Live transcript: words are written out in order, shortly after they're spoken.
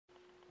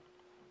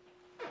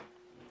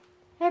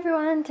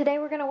everyone, today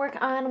we're going to work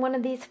on one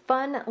of these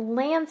fun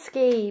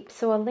landscapes.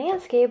 So a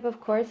landscape,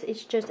 of course,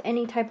 is just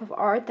any type of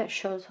art that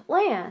shows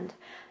land.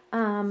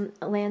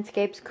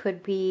 Landscapes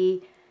could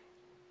be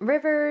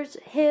rivers,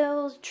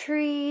 hills,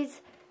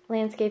 trees.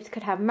 Landscapes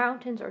could have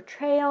mountains or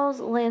trails.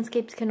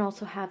 Landscapes can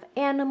also have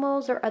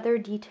animals or other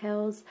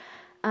details.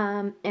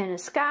 And a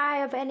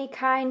sky of any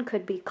kind,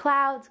 could be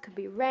clouds, could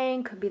be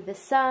rain, could be the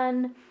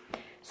sun.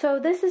 So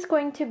this is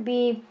going to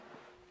be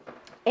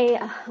a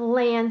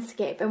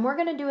landscape, and we're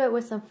going to do it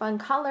with some fun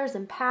colors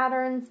and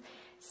patterns,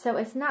 so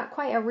it's not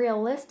quite a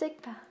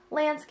realistic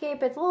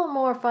landscape, it's a little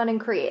more fun and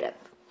creative.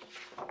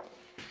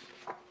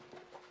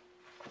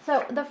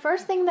 So the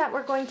first thing that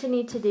we're going to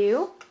need to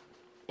do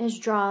is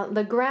draw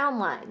the ground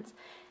lines.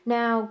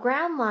 Now,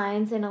 ground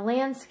lines in a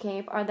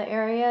landscape are the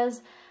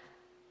areas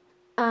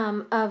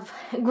of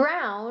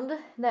ground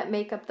that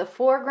make up the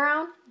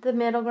foreground, the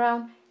middle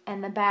ground,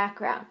 and the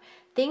background.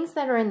 Things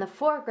that are in the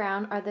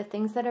foreground are the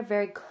things that are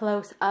very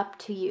close up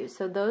to you.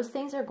 So those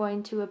things are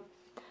going to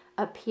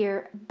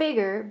appear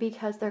bigger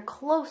because they're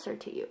closer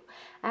to you.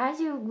 As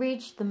you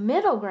reach the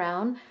middle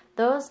ground,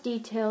 those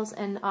details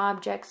and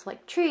objects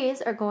like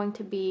trees are going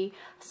to be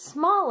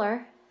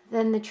smaller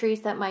than the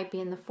trees that might be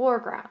in the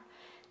foreground.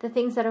 The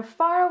things that are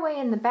far away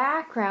in the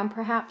background,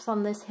 perhaps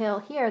on this hill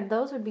here,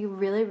 those would be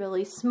really,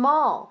 really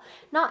small.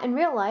 Not in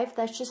real life,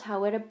 that's just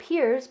how it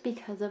appears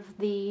because of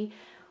the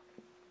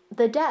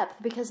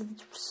depth, because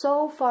it's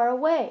so far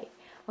away.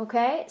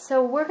 Okay,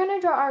 so we're going to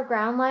draw our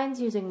ground lines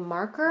using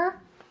marker,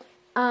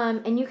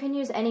 and you can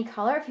use any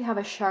color. If you have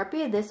a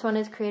Sharpie, this one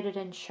is created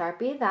in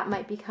Sharpie. That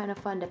might be kind of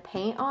fun to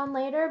paint on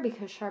later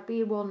because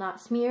Sharpie will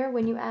not smear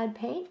when you add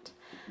paint.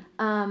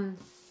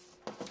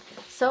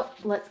 So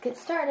let's get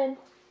started.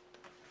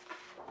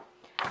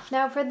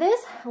 Now for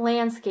this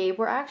landscape,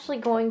 we're actually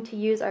going to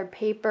use our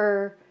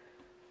paper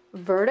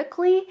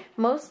vertically.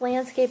 Most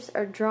landscapes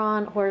are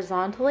drawn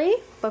horizontally,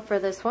 but for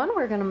this one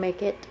we're going to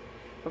make it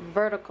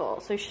vertical.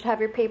 So you should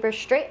have your paper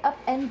straight up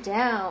and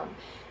down.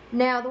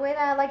 Now the way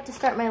that I like to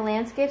start my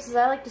landscapes is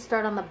I like to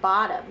start on the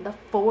bottom, the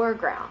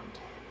foreground.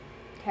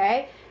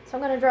 Okay, so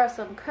I'm going to draw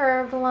some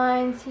curved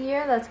lines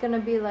here. That's going to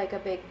be like a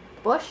big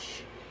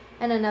bush,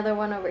 and another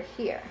one over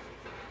here.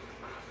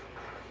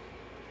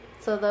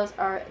 So those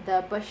are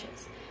the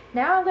bushes.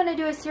 Now I'm going to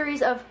do a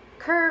series of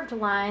curved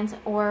lines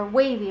or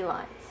wavy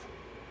lines.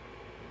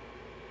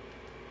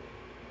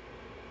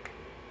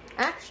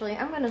 Actually,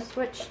 I'm going to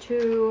switch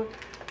to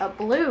a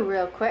blue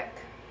real quick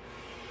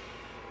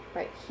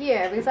right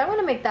here because I want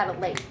to make that a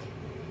lake.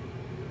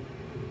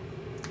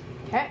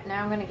 Okay,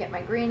 now I'm going to get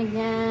my green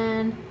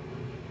again,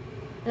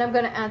 and I'm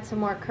going to add some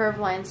more curved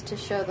lines to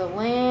show the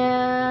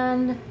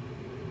land.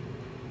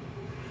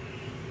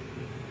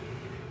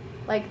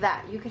 Like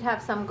that. You could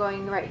have some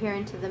going right here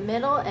into the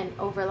middle and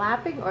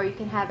overlapping, or you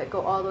can have it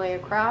go all the way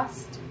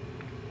across.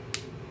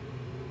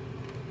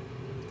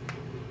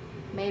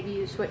 Maybe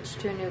you switch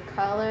to a new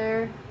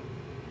color.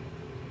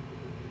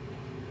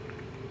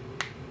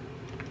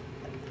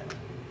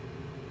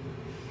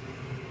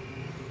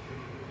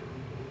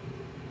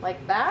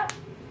 Like that.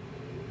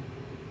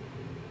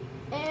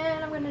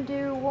 And I'm going to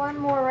do one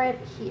more right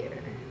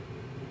here.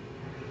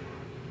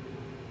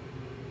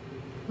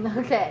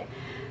 Okay,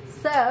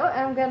 so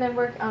I'm going to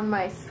work on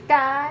my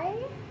sky.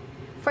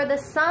 For the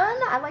sun,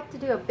 I like to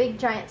do a big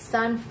giant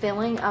sun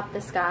filling up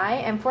the sky.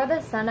 And for the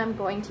sun, I'm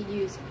going to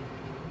use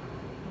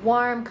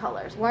warm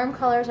colors. Warm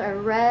colors are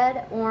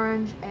red,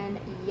 orange, and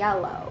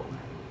yellow.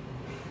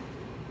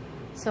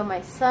 So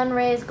my sun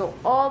rays go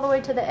all the way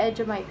to the edge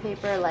of my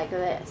paper like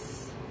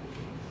this.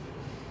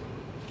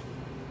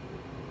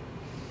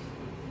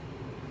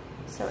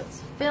 So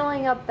it's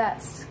filling up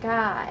that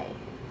sky,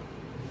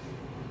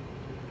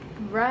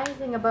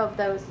 rising above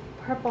those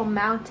purple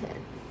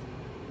mountains.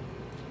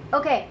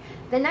 Okay,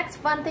 the next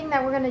fun thing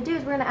that we're going to do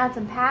is we're going to add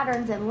some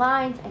patterns and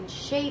lines and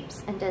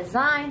shapes and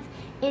designs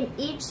in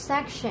each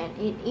section,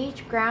 in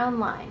each ground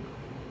line.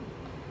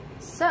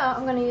 So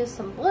I'm going to use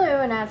some blue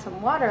and add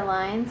some water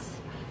lines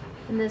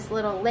in this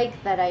little lake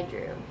that I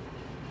drew.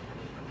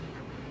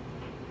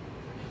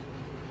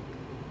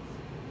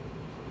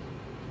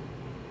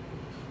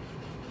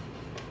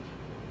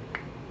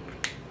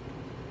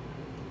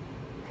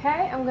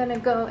 Okay, I'm going to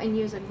go and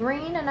use a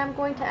green, and I'm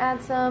going to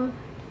add some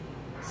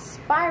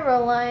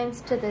spiral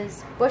lines to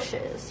these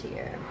bushes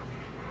here.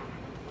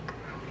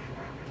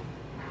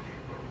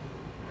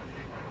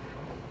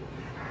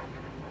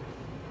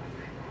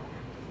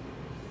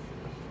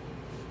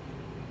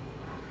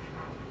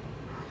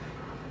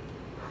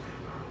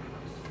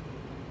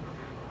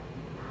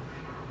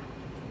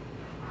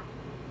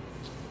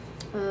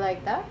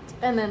 Like that.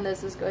 And then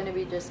this is going to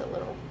be just a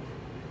little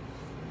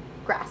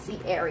grassy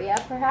area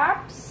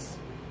perhaps.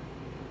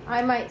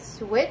 I might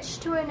switch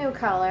to a new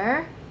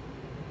color.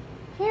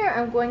 Here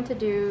I'm going to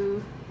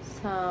do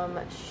some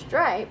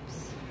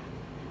stripes.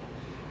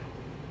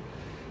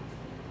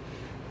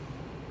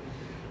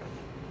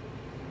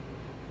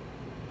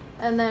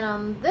 And then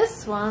on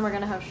this one we're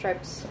going to have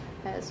stripes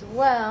as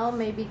well,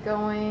 maybe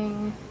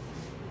going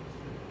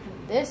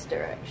in this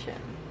direction.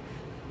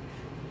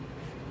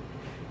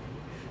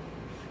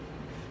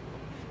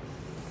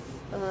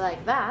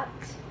 like that.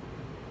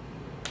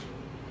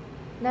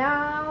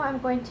 Now I'm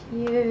going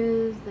to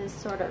use this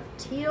sort of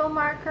teal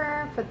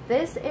marker for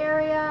this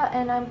area,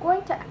 and I'm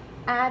going to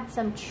add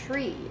some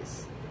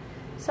trees.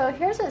 So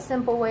here's a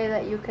simple way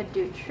that you could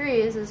do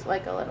trees, is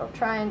like a little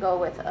triangle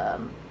with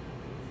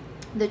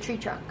the tree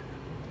trunk.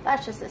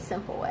 That's just a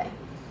simple way.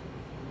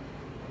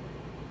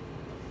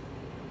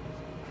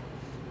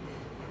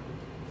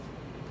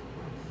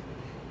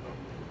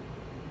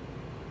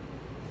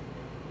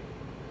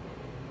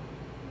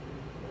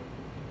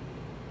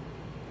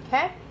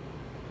 Okay,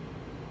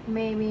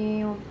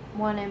 maybe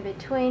one in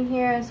between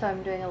here, so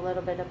I'm doing a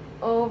little bit of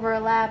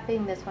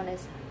overlapping. This one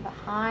is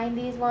behind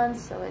these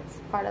ones, so it's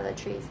part of the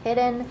trees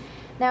hidden.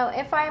 Now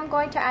if I'm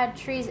going to add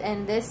trees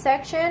in this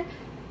section,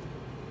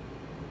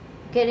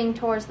 getting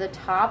towards the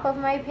top of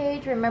my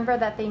page, remember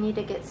that they need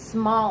to get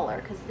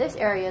smaller because this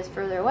area is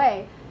further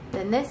away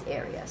than this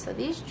area. So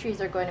these trees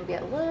are going to be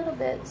a little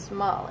bit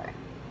smaller.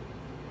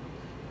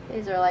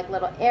 These are like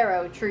little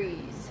arrow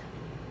trees.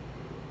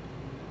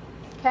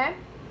 Okay?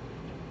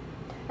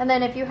 And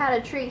then if you had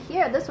a tree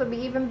here, this would be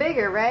even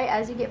bigger, right?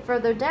 As you get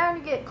further down,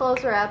 you get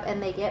closer up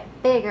and they get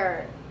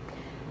bigger.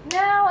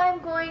 Now I'm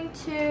going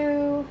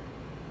to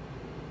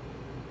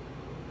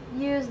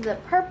use the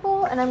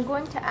purple and I'm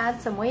going to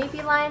add some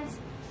wavy lines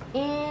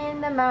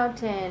in the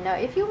mountain. Now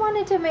if you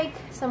wanted to make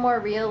some more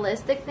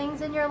realistic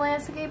things in your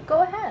landscape,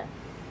 go ahead.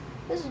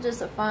 This is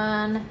just a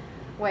fun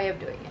way of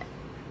doing it.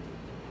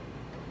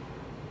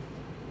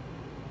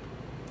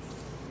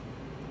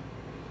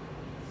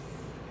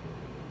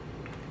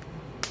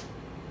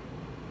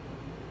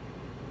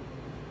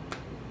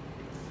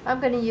 I'm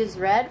going to use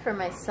red for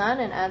my sun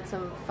and add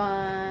some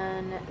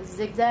fun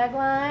zigzag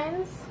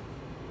lines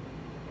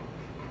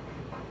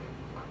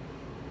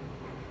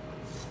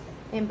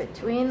in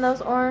between those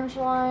orange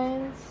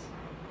lines.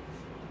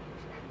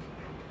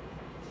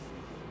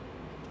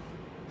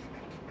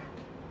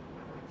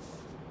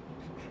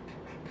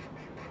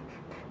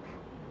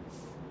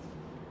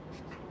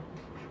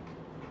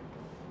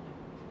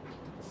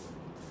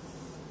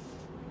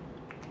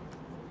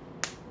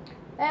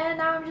 And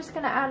now I'm just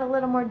going to add a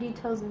little more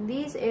details in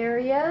these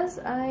areas.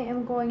 I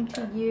am going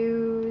to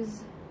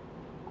use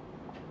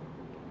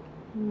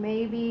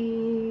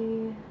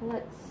maybe,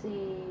 let's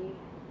see,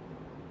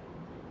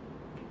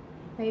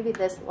 maybe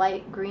this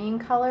light green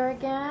color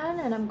again.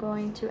 And I'm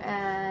going to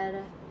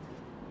add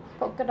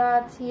polka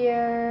dots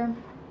here,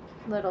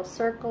 little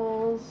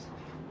circles.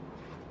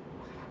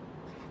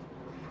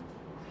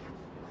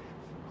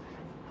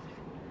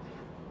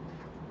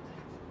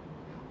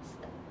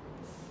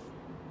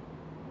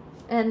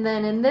 And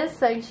then in this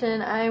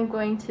section, I'm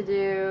going to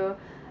do,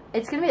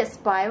 it's going to be a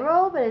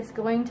spiral, but it's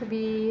going to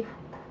be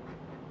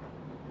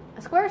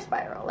a square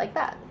spiral, like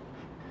that.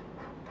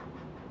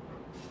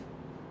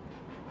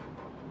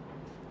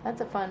 That's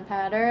a fun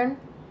pattern.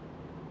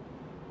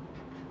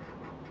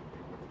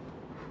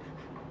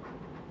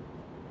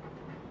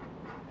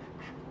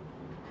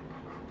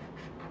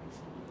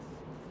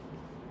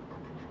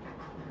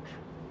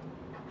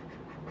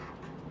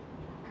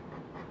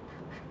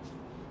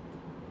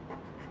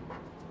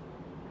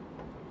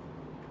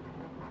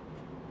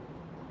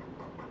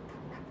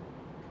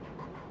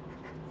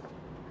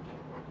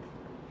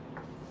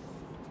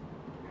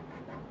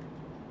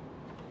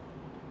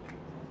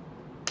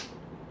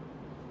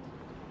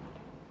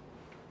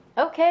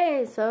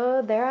 Okay,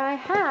 so there I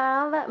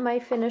have my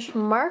finished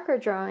marker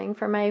drawing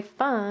for my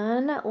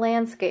fun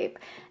landscape.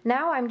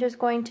 Now I'm just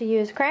going to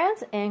use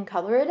crayons and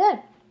color it in.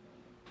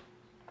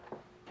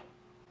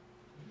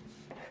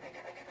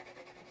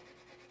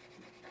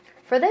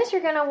 For this,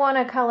 you're going to want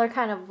to color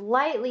kind of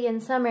lightly in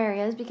some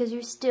areas because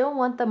you still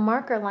want the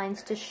marker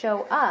lines to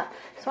show up.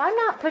 So I'm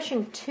not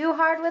pushing too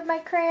hard with my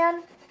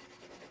crayon.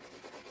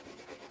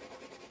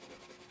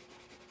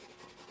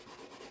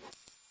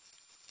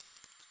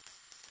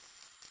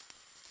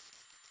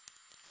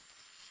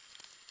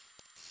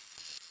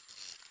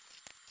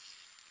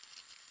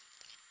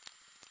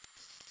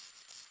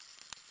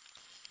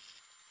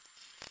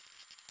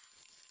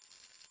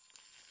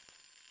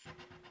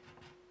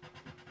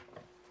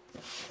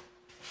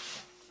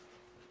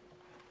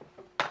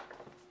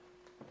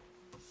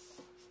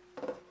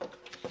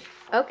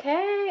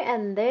 Okay,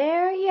 and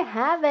there you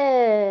have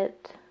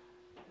it.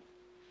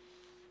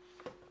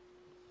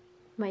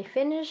 My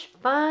finished,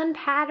 fun,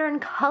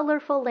 pattern,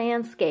 colorful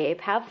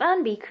landscape. Have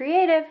fun, be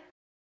creative.